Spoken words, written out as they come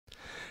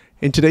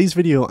In today's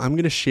video, I'm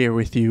going to share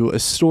with you a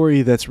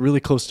story that's really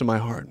close to my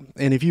heart.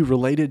 And if you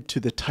related to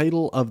the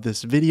title of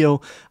this video,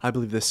 I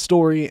believe this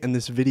story and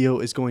this video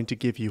is going to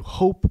give you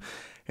hope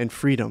and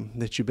freedom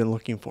that you've been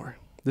looking for.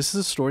 This is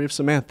a story of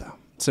Samantha.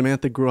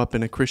 Samantha grew up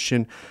in a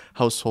Christian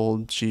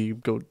household. She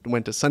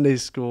went to Sunday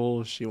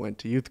school. She went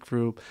to youth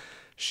group.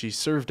 She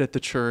served at the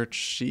church.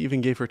 She even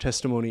gave her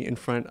testimony in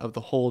front of the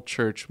whole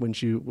church when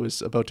she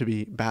was about to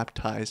be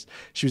baptized.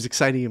 She was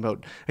excited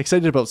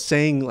about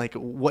saying like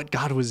what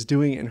God was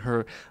doing in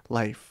her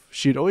life.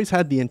 She had always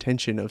had the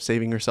intention of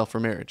saving herself for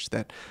marriage,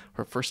 that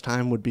her first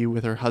time would be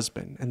with her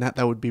husband, and that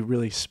would be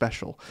really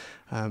special.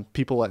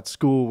 People at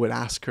school would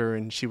ask her,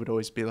 and she would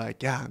always be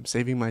like, yeah, I'm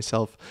saving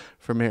myself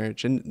for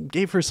marriage, and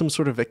gave her some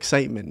sort of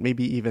excitement,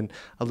 maybe even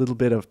a little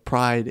bit of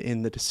pride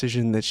in the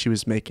decision that she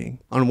was making.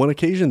 On one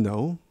occasion,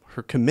 though,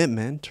 her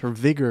commitment, her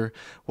vigor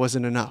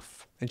wasn't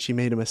enough, and she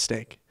made a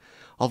mistake.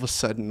 All of a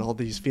sudden, all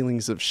these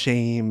feelings of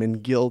shame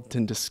and guilt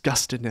and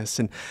disgustedness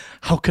and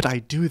how could I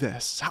do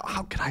this?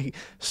 How could I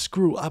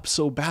screw up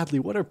so badly?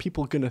 What are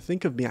people going to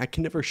think of me? I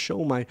can never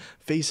show my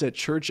face at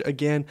church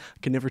again. I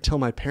can never tell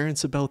my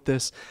parents about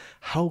this.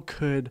 How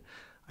could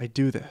I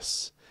do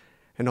this?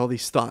 And all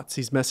these thoughts,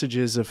 these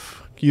messages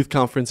of youth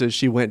conferences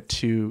she went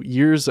to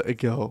years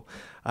ago,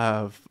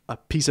 of a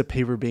piece of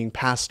paper being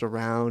passed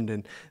around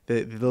and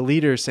the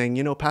leader saying,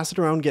 pass it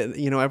around,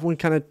 everyone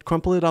kind of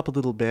crumple it up a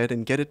little bit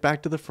and get it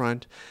back to the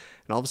front.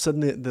 And all of a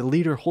sudden the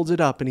leader holds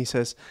it up and he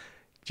says,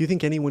 do you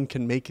think anyone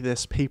can make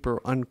this paper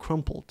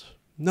uncrumpled?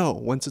 No,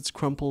 once it's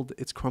crumpled,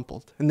 it's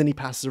crumpled. And then he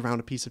passes around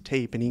a piece of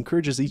tape and he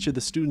encourages each of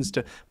the students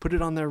to put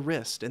it on their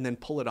wrist and then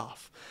pull it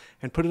off,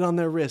 and put it on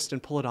their wrist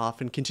and pull it off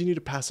and continue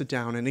to pass it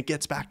down. And it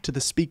gets back to the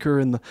speaker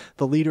and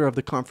the leader of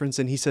the conference,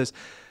 and he says,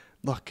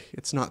 look,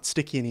 it's not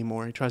sticky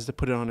anymore. He tries to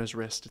put it on his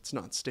wrist. It's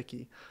not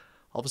sticky.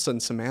 All of a sudden,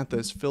 Samantha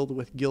is filled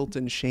with guilt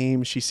and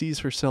shame. She sees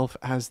herself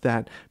as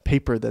that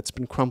paper that's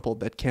been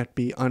crumpled, that can't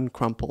be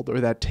uncrumpled, or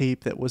that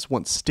tape that was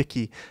once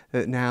sticky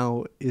that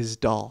now is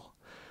dull.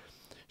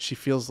 She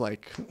feels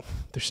like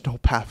there's no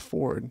path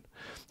forward.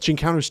 She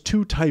encounters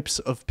two types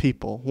of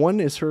people. One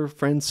is her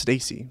friend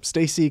Stacy.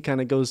 Stacy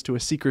kind of goes to a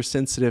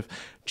seeker-sensitive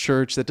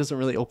church that doesn't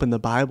really open the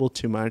Bible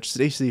too much.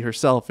 Stacy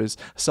herself is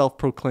a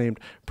self-proclaimed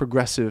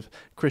progressive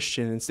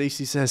Christian. And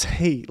Stacy says,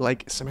 hey,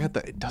 like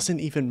Samantha, it doesn't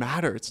even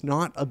matter. It's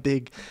not a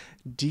big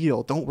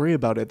deal. Don't worry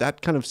about it.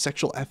 That kind of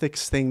sexual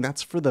ethics thing,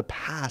 that's for the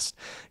past.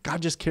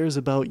 God just cares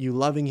about you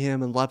loving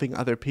him and loving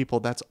other people.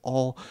 That's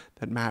all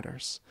that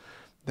matters.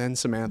 Then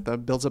Samantha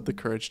builds up the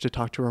courage to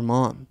talk to her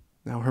mom.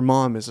 Now, her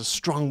mom is a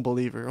strong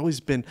believer, always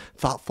been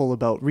thoughtful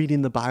about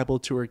reading the Bible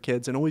to her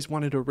kids and always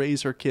wanted to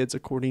raise her kids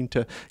according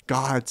to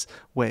God's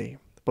way.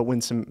 But when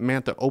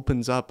Samantha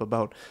opens up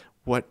about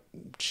what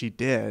she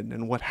did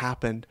and what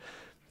happened,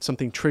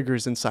 something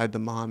triggers inside the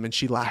mom and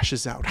she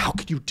lashes out. How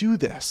could you do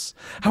this?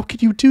 How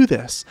could you do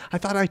this? I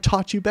thought I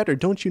taught you better.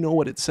 Don't you know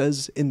what it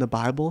says in the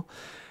Bible?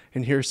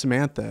 And here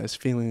Samantha is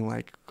feeling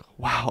like,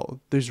 wow,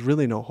 there's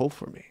really no hope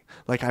for me.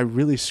 Like I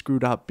really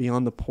screwed up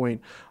beyond the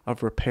point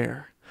of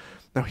repair.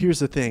 Now here's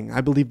the thing.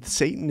 I believe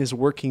Satan is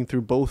working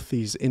through both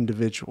these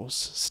individuals.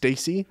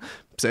 Stacy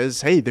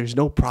says, hey, there's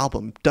no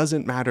problem.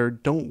 Doesn't matter.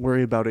 Don't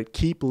worry about it.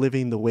 Keep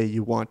living the way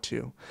you want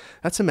to.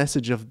 That's a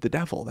message of the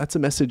devil. That's a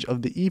message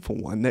of the evil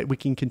one, that we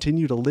can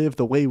continue to live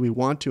the way we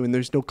want to and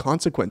there's no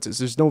consequences.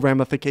 There's no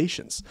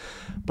ramifications.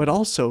 But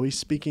also he's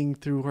speaking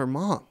through her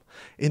mom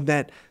in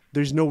that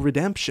there's no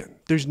redemption.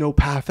 There's no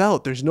path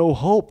out. There's no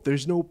hope.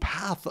 There's no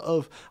path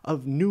of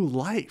new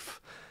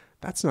life.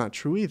 That's not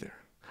true either.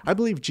 I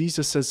believe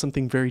Jesus says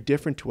something very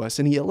different to us,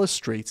 and he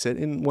illustrates it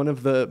in one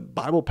of the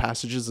Bible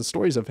passages and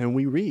stories of him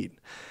we read.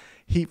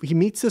 He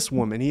meets this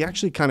woman. He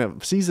actually kind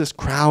of sees this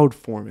crowd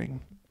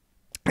forming,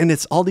 and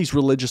it's all these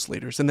religious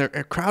leaders, and they're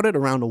crowded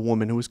around a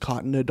woman who was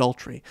caught in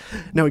adultery.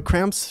 Now he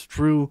cramps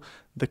through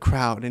the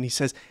crowd, and he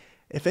says,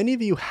 if any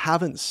of you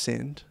haven't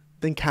sinned,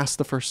 then cast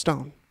the first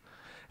stone.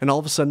 And all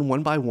of a sudden,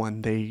 one by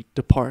one, they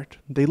depart.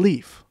 They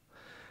leave.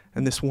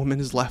 And this woman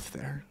is left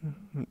there,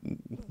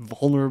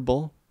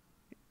 vulnerable,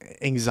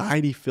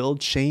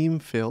 anxiety-filled,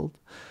 shame-filled.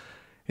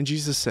 And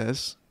Jesus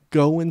says,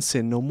 go and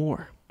sin no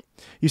more.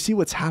 You see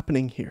what's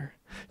happening here.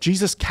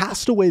 Jesus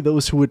cast away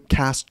those who would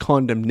cast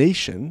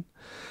condemnation,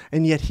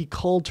 and yet he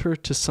called her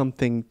to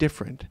something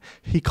different.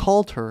 He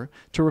called her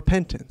to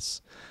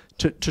repentance,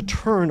 to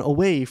turn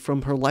away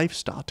from her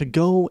lifestyle, to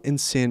go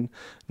and sin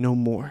no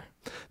more.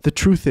 The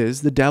truth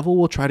is, the devil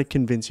will try to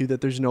convince you that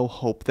there's no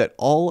hope, that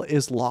all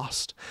is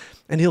lost.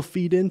 And he'll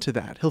feed into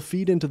that. He'll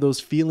feed into those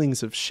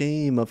feelings of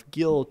shame, of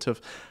guilt, of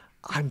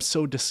I'm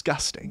so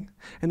disgusting.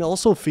 And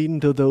also feed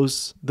into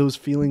those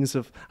feelings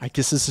of, I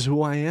guess this is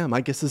who I am.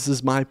 I guess this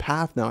is my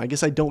path now. I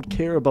guess I don't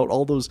care about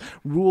all those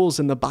rules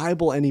in the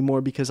Bible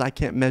anymore because I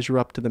can't measure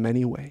up to them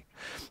anyway.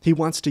 He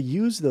wants to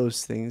use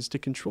those things to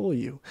control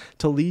you,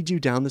 to lead you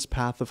down this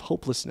path of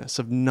hopelessness,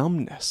 of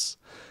numbness.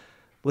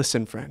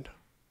 Listen, friend.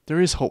 There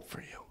is hope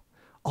for you.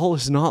 All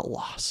is not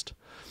lost.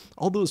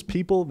 All those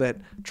people that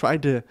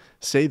tried to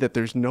say that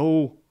there's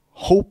no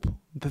hope,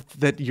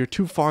 that you're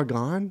too far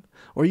gone,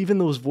 or even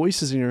those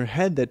voices in your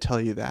head that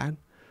tell you that,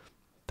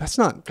 That's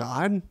not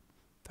God.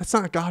 That's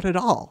not God at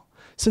all.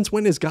 Since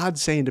when is God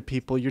saying to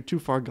people, you're too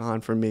far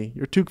gone from me.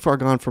 You're too far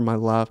gone from my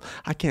love.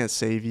 I can't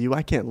save you.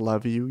 I can't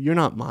love you. You're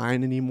not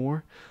mine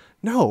anymore.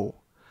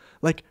 No.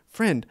 Like,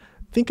 friend,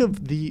 think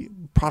of the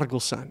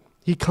prodigal son.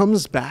 He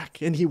comes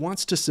back and he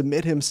wants to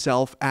submit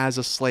himself as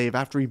a slave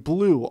after he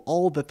blew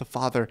all that the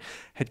father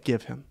had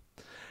given him.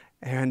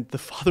 And the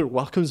father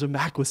welcomes him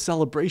back with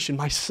celebration.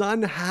 My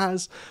son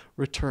has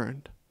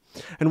returned.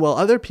 And while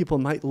other people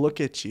might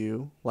look at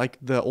you, like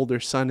the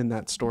older son in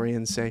that story,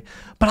 and say,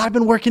 but I've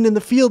been working in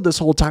the field this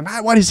whole time.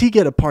 Why does he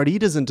get a party? He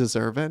doesn't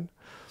deserve it.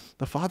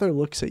 The father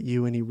looks at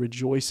you and he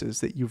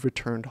rejoices that you've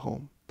returned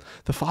home.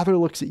 The father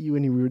looks at you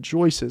and he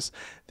rejoices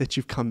that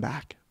you've come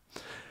back.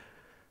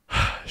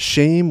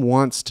 Shame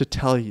wants to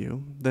tell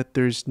you that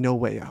there's no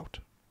way out.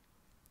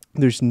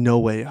 There's no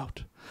way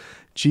out.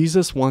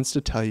 Jesus wants to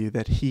tell you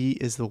that he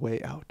is the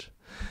way out.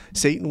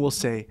 Satan will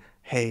say,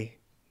 hey,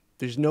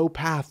 there's no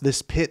path.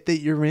 This pit that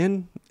you're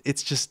in,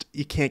 it's just,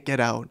 you can't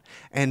get out.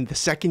 And the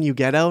second you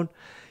get out,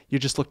 you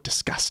just look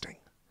disgusting.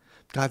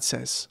 God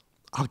says,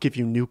 I'll give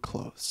you new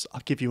clothes.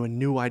 I'll give you a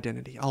new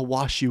identity. I'll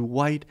wash you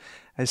white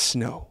as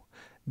snow.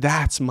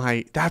 That's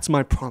my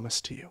promise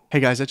to you. Hey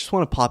guys, I just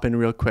want to pop in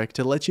real quick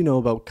to let you know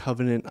about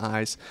Covenant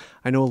Eyes.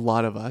 I know a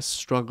lot of us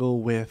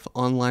struggle with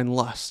online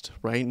lust,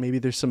 right? Maybe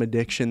there's some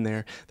addiction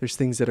there. There's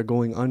things that are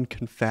going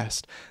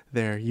unconfessed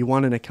there. You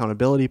want an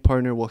accountability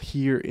partner? Well,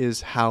 here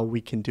is how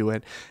we can do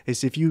it.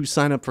 Is if you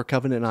sign up for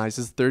Covenant Eyes,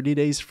 it's 30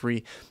 days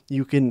free.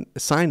 You can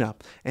sign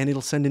up and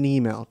it'll send an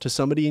email to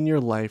somebody in your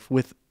life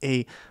with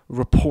a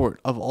report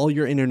of all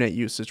your internet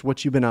usage,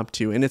 what you've been up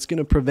to, and it's going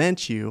to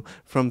prevent you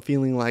from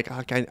feeling like,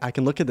 okay, I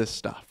can look at this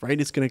stuff,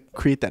 right? It's going to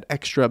create that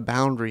extra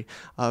boundary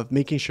of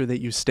making sure that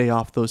you stay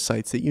off those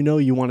sites that you know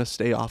you want to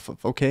stay off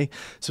of, okay?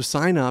 So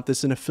sign up. This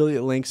is an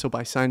affiliate link, so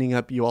by signing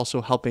up, you're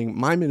also helping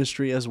my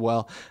ministry as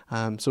well.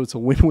 So it's a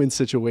win-win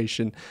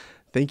situation.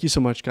 Thank you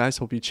so much, guys.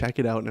 Hope you check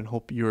it out and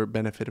hope you're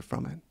benefited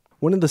from it.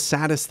 One of the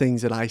saddest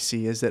things that I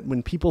see is that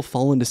when people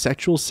fall into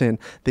sexual sin,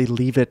 they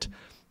leave it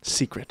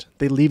secret.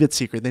 They leave it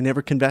secret. They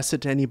never confess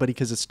it to anybody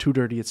because it's too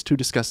dirty. It's too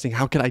disgusting.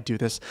 How could I do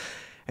this?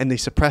 And they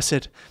suppress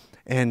it,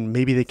 and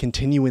maybe they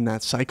continue in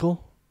that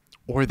cycle,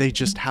 or they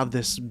just have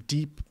this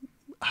deep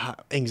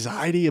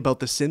anxiety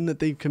about the sin that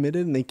they've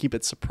committed and they keep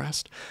it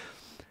suppressed.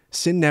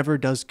 Sin never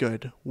does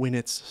good when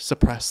it's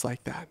suppressed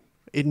like that.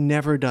 It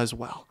never does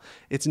well.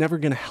 It's never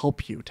going to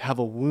help you to have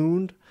a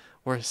wound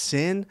or a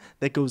sin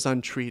that goes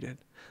untreated.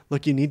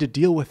 Look, you need to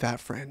deal with that,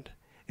 friend.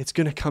 It's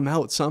going to come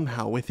out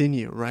somehow within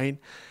you, right?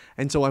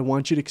 And so I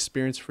want you to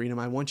experience freedom.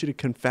 I want you to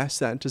confess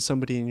that to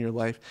somebody in your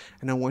life.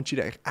 And I want you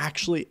to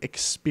actually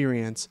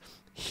experience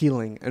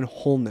healing and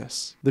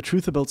wholeness. The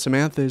truth about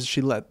Samantha is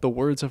she let the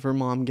words of her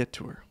mom get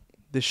to her.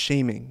 This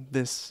shaming,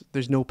 there's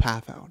no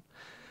path out.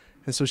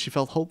 And so she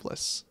felt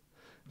hopeless.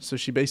 So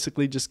she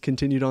basically just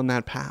continued on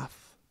that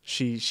path.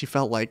 She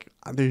felt like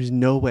there's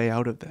no way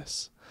out of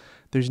this.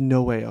 There's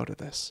no way out of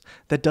this.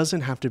 That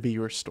doesn't have to be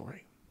your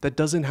story. That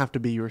doesn't have to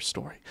be your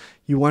story.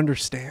 You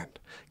understand.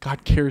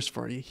 God cares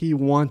for you. He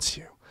wants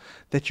you.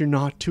 That you're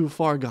not too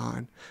far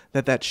gone.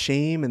 That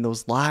shame and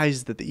those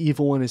lies that the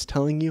evil one is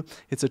telling you,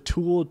 it's a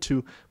tool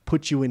to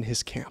put you in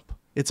his camp.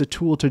 It's a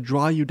tool to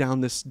draw you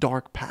down this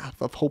dark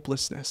path of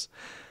hopelessness.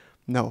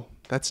 No,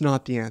 that's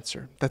not the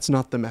answer. That's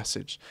not the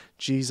message.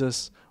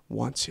 Jesus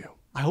wants you.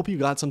 I hope you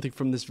got something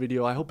from this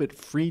video. I hope it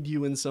freed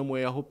you in some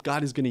way. I hope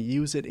God is going to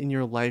use it in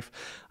your life.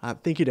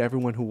 Thank you to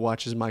everyone who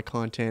watches my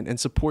content and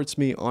supports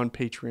me on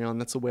Patreon.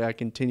 That's the way I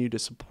continue to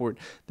support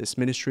this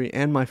ministry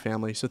and my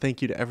family. So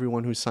thank you to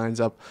everyone who signs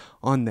up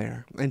on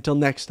there. Until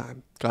next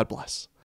time, God bless.